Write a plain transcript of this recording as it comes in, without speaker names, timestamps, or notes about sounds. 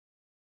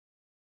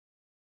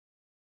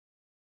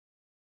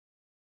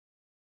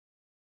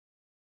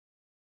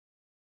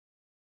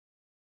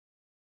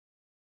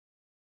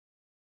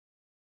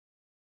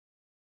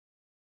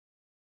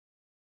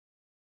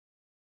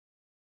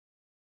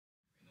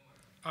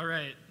All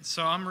right,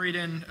 so I'm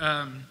reading,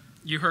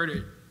 you heard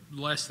it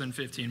less than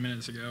 15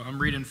 minutes ago. I'm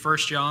reading 1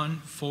 John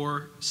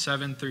 4,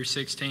 7 through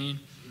 16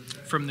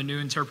 from the New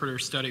Interpreter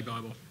Study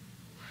Bible.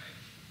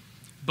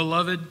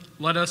 Beloved,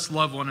 let us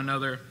love one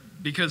another,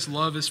 because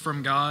love is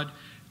from God.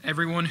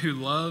 Everyone who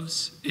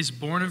loves is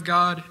born of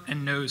God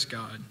and knows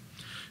God.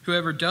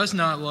 Whoever does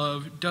not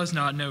love does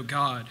not know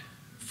God,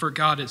 for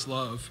God is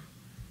love.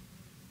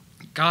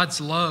 God's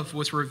love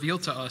was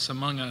revealed to us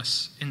among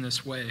us in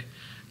this way.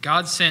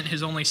 God sent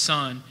his only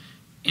Son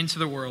into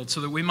the world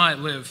so that we might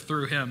live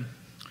through him.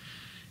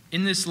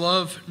 In this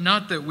love,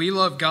 not that we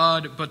love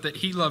God, but that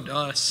he loved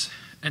us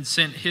and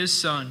sent his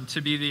Son to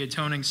be the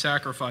atoning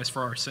sacrifice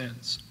for our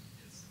sins.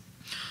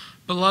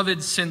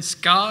 Beloved, since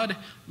God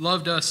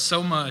loved us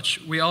so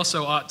much, we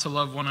also ought to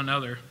love one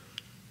another.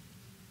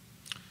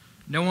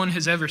 No one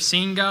has ever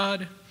seen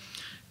God.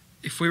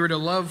 If we were to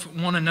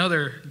love one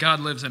another,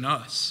 God lives in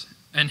us,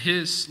 and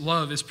his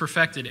love is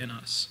perfected in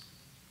us.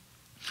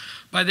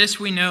 By this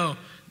we know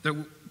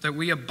that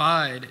we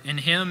abide in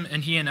him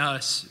and he in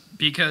us,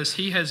 because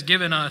he has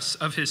given us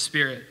of his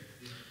Spirit.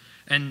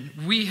 And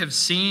we have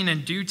seen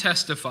and do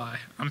testify,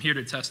 I'm here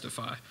to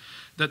testify,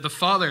 that the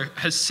Father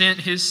has sent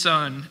his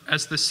Son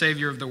as the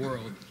Savior of the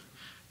world.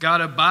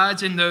 God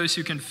abides in those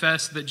who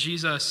confess that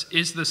Jesus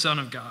is the Son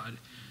of God,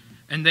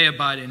 and they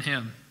abide in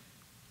him.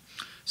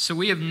 So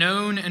we have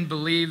known and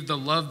believed the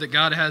love that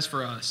God has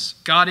for us.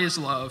 God is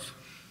love.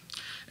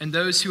 And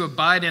those who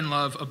abide in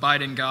love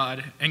abide in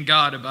God, and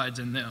God abides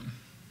in them.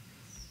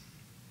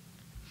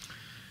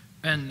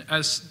 And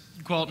as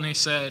Gwaltney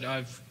said,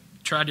 I've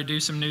tried to do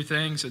some new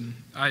things, and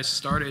I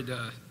started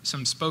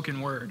some spoken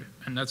word,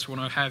 and that's what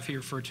I have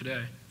here for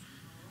today.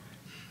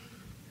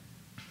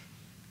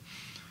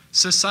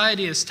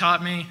 Society has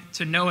taught me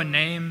to know a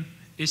name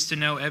is to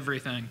know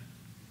everything.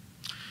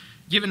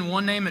 Given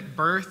one name at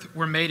birth,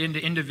 we're made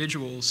into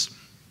individuals.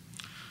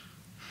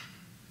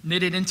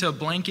 Knitted into a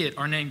blanket,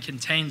 our name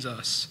contains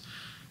us.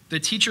 The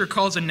teacher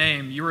calls a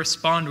name, you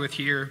respond with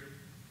here.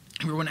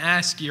 Everyone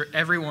ask your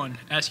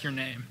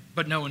name,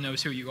 but no one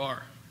knows who you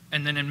are.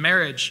 And then in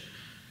marriage,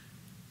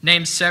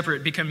 names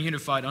separate become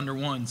unified under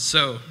one.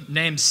 So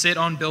names sit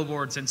on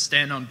billboards and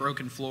stand on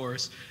broken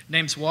floors.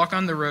 Names walk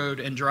on the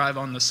road and drive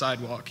on the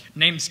sidewalk.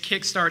 Names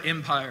kickstart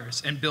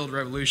empires and build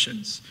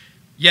revolutions.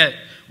 Yet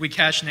we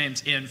cash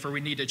names in, for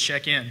we need to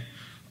check in.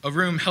 A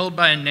room held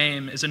by a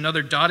name is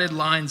another dotted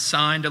line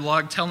signed, a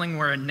log telling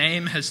where a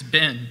name has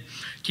been.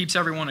 Keeps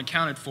everyone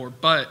accounted for,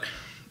 but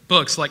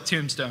books like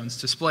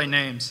tombstones display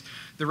names,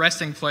 the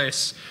resting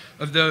place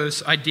of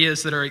those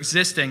ideas that are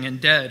existing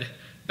and dead,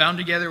 bound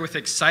together with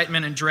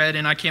excitement and dread,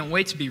 and I can't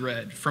wait to be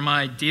read. For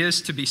my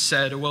ideas to be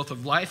said, a wealth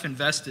of life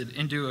invested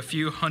into a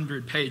few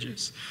hundred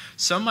pages.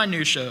 Some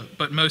minutia,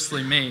 but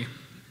mostly me,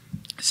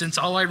 since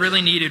all I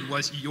really needed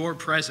was your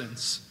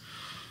presence.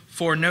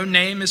 For no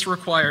name is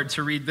required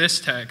to read this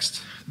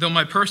text. Though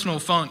my personal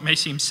funk may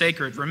seem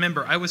sacred,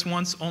 remember, I was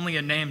once only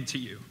a name to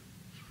you.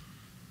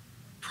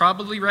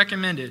 Probably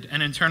recommended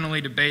and internally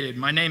debated.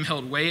 My name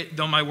held weight,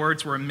 though my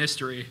words were a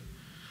mystery.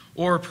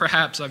 Or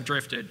perhaps I've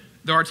drifted.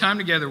 Though our time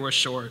together was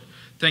short,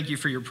 thank you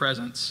for your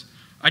presence.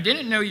 I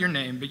didn't know your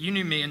name, but you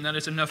knew me, and that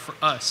is enough for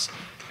us.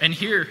 And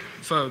here,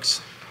 folks,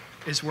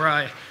 is where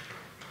I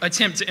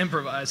attempt to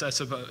improvise, I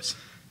suppose.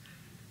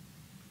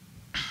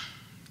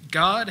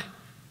 God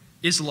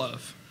is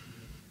love.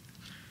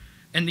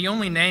 And the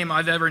only name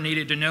I've ever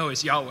needed to know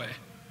is Yahweh.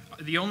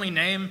 The only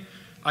name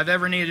I've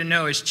ever needed to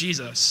know is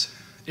Jesus,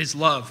 is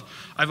love.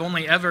 I've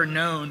only ever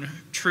known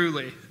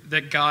truly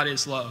that God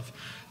is love,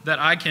 that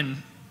I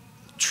can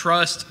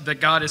trust that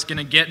God is going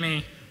to get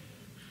me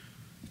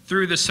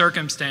through the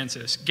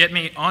circumstances, get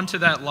me onto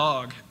that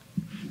log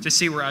to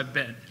see where I've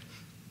been.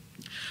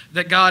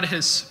 That God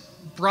has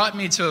brought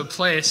me to a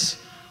place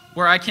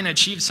where I can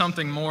achieve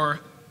something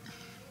more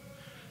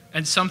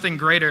and something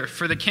greater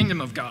for the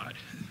kingdom of God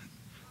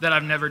that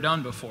I've never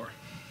done before.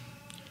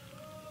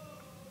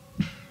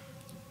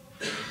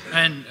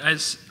 And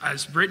as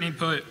Brittany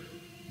put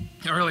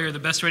earlier, the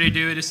best way to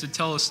do it is to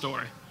tell a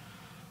story.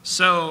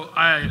 So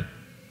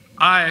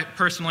I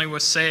personally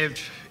was saved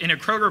in a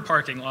Kroger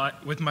parking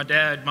lot with my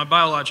dad, my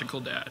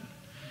biological dad,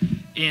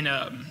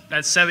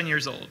 at 7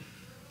 years old,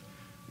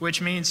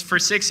 which means for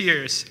 6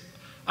 years,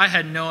 I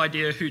had no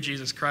idea who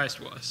Jesus Christ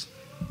was.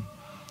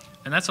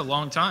 And that's a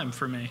long time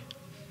for me.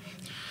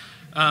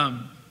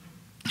 And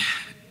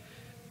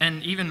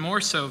even more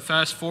so,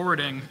 fast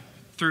forwarding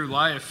through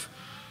life,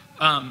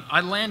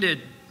 I landed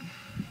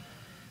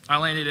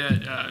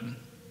at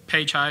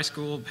Page High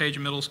School, Page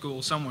Middle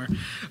School, somewhere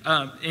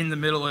in the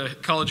middle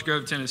of College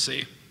Grove,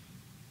 Tennessee.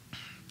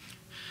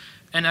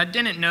 And I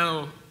didn't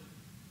know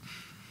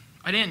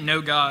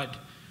God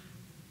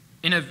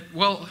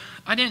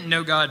I didn't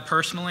know God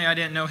personally. I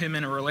didn't know him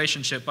in a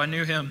relationship. I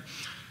knew him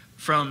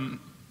from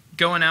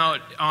going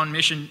out on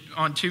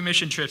 2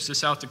 mission trips to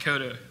South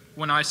Dakota,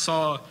 when I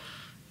saw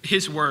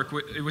his work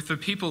with the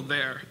people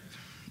there,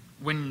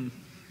 when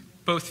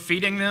both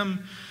feeding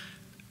them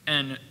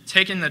and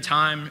taking the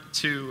time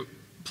to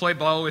play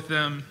ball with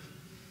them,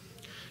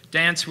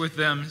 dance with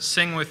them,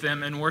 sing with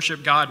them, and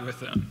worship God with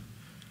them.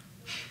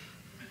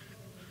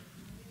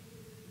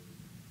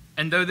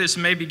 And though this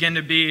may begin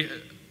to be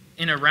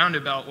in a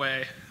roundabout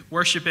way,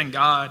 worshiping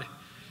God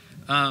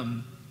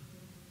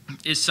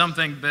is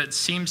something that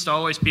seems to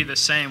always be the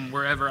same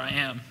wherever I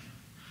am.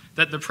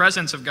 That the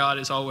presence of God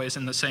is always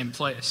in the same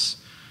place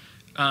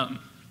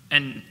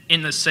and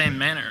in the same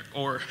manner.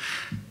 Or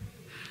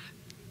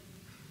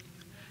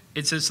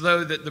it's as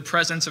though that the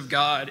presence of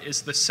God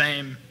is the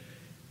same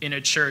in a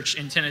church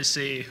in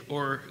Tennessee,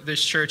 or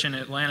this church in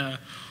Atlanta,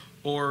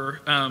 or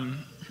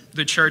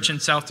the church in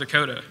South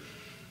Dakota.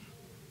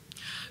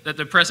 That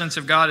the presence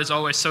of God is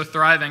always so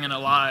thriving and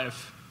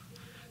alive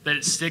that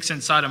it sticks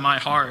inside of my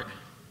heart.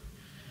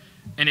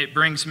 And it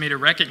brings me to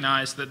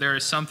recognize that there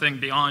is something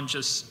beyond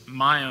just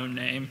my own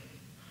name,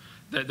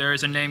 that there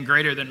is a name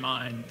greater than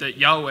mine, that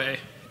Yahweh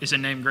is a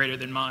name greater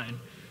than mine.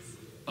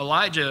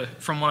 Elijah,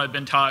 from what I've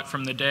been taught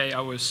from the day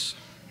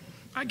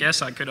I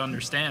guess I could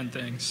understand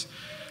things.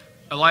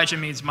 Elijah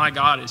means my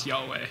God is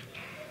Yahweh.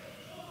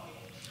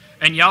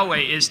 And Yahweh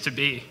is to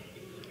be.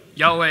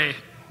 Yahweh,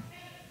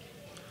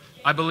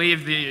 I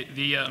believe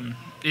the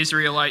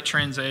Israelite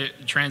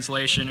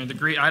translation, or the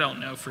Greek, I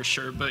don't know for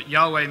sure, but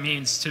Yahweh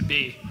means to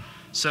be.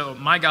 So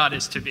my God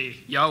is to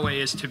be. Yahweh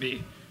is to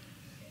be.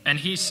 And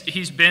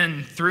he's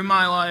been through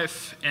my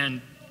life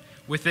and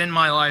within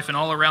my life and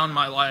all around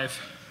my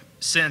life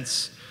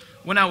since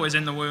when I was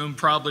in the womb,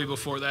 probably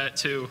before that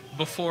too.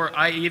 Before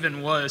I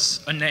even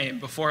was a name,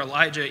 before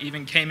Elijah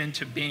even came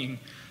into being,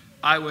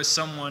 I was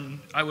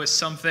an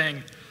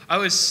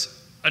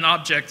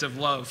object of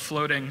love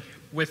floating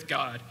with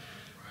God.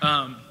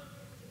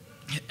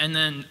 And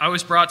then I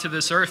was brought to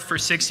this earth for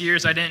 6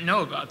 years. I didn't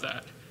know about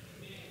that.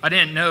 I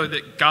didn't know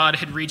that God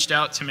had reached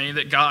out to me,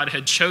 that God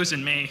had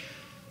chosen me,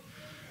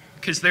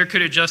 because there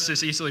could have just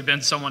as easily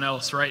been someone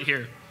else right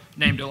here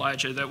named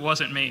Elijah that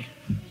wasn't me,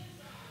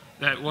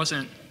 that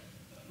wasn't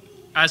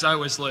as I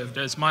was lived,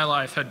 as my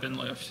life had been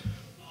lived.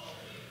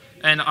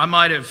 And I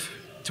might have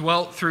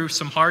dwelt through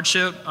some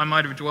hardship. I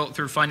might have dwelt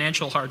through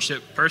financial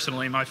hardship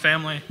personally, my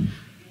family.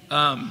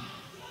 And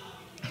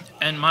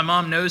my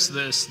mom knows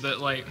this,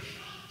 that like,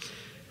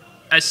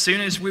 as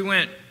soon as we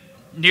went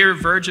near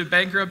verge of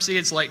bankruptcy,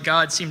 it's like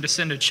God seemed to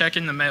send a check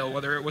in the mail,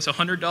 whether it was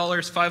 $100,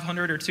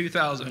 $500, or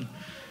 $2,000,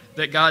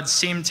 that God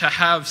seemed to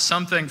have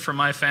something for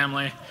my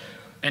family,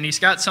 and he's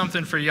got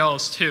something for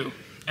y'all's too.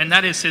 And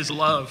that is his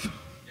love.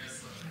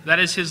 That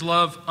is his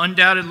love,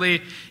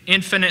 undoubtedly,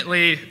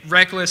 infinitely,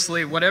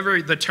 recklessly,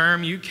 whatever the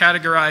term you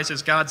categorize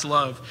as God's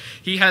love.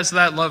 He has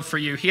that love for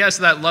you. He has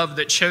that love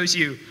that chose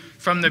you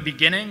from the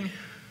beginning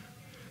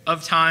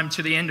of time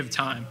to the end of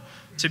time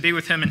to be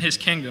with him in his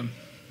kingdom.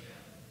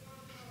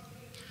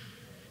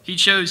 He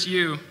chose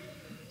you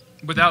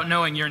without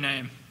knowing your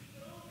name.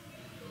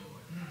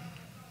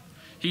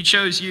 He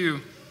chose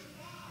you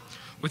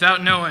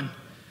without knowing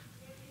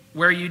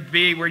where you'd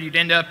be, where you'd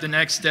end up the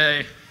next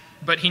day.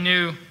 But he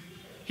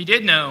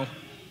did know,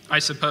 I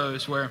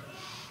suppose, where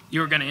you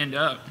were going to end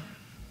up.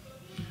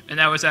 And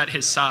that was at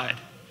his side.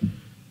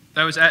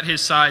 That was at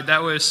his side.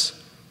 That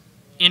was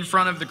in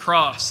front of the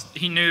cross.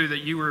 He knew that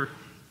you were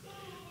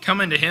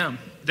coming to him,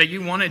 that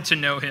you wanted to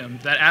know him,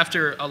 that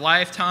after a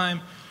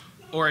lifetime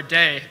or a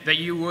day, that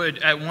you would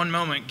at one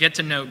moment get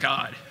to know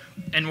God.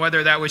 And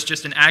whether that was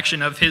just an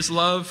action of his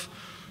love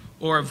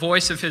or a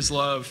voice of his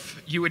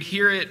love, you would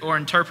hear it or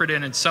interpret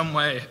it in some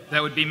way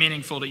that would be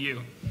meaningful to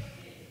you.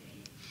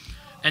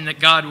 And that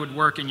God would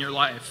work in your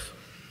life.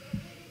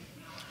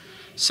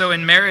 So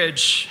in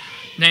marriage,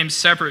 names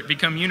separate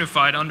become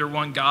unified under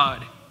one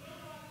God.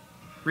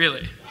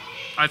 Really.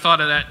 I thought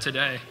of that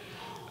today.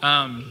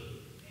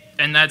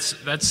 And that's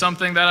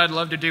something that I'd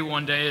love to do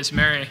one day, is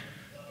marry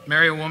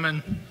a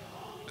woman.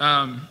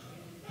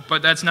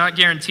 But that's not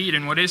guaranteed.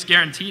 And what is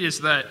guaranteed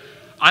is that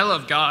I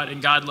love God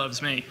and God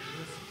loves me.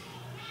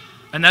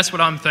 And that's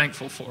what I'm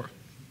thankful for.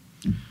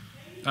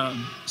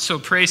 So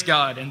praise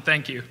God and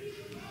thank you.